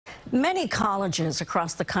Many colleges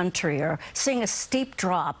across the country are seeing a steep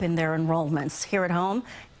drop in their enrollments. Here at home,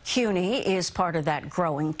 CUNY is part of that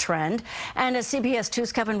growing trend. And as CBS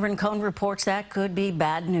 2's Kevin Rincon reports, that could be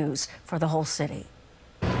bad news for the whole city.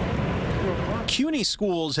 CUNY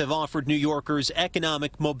schools have offered New Yorkers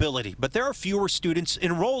economic mobility, but there are fewer students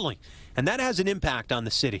enrolling, and that has an impact on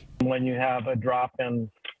the city. When you have a drop in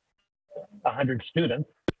 100 students,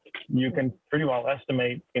 you can pretty well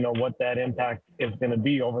estimate, what that impact is going to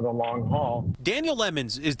be over the long haul. Daniel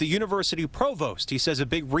Lemons is the university provost. He says a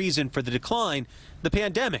big reason for the decline, the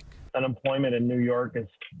pandemic. Unemployment in New York is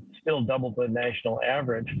still double the national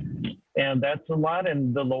average, and that's a lot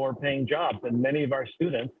in the lower paying jobs, and many of our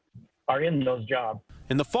students are in those jobs.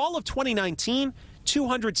 In the fall of 2019,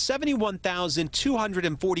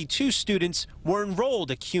 271,242 students were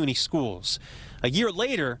enrolled at CUNY schools. A year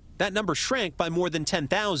later, that number shrank by more than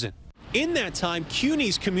 10,000. In that time,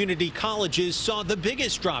 CUNY's community colleges saw the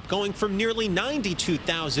biggest drop, going from nearly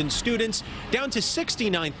 92,000 students down to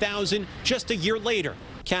 69,000 just a year later.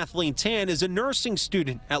 Kathleen Tan is a nursing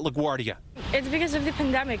student at LaGuardia. It's because of the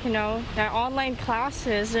pandemic, that online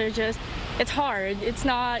classes are it's hard. It's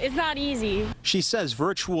not easy. She says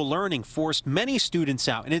virtual learning forced many students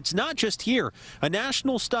out, and it's not just here. A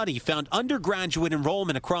national study found undergraduate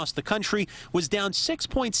enrollment across the country was down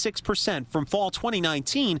 6.6% from fall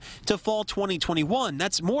 2019 to fall 2021.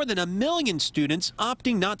 That's more than 1 million students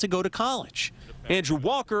opting not to go to college. Andrew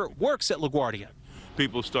Walker works at LaGuardia.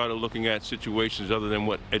 People started looking at situations other than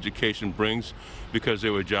what education brings because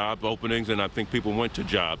there were job openings, and I think people went to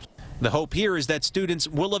jobs. The hope here is that students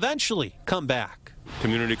will eventually come back.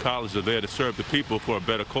 Community colleges are there to serve the people for a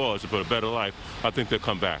better cause, for a better life. I think they'll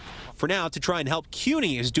come back. For now, to try and help,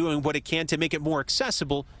 CUNY is doing what it can to make it more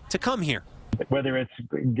accessible to come here. Whether it's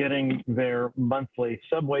getting their monthly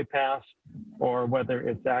subway pass, or whether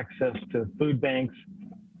it's access to food banks,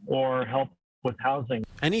 or help with housing.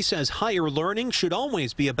 And he says higher learning should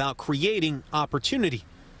always be about creating opportunity.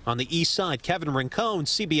 On the east side, Kevin Rincon,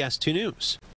 CBS 2 News.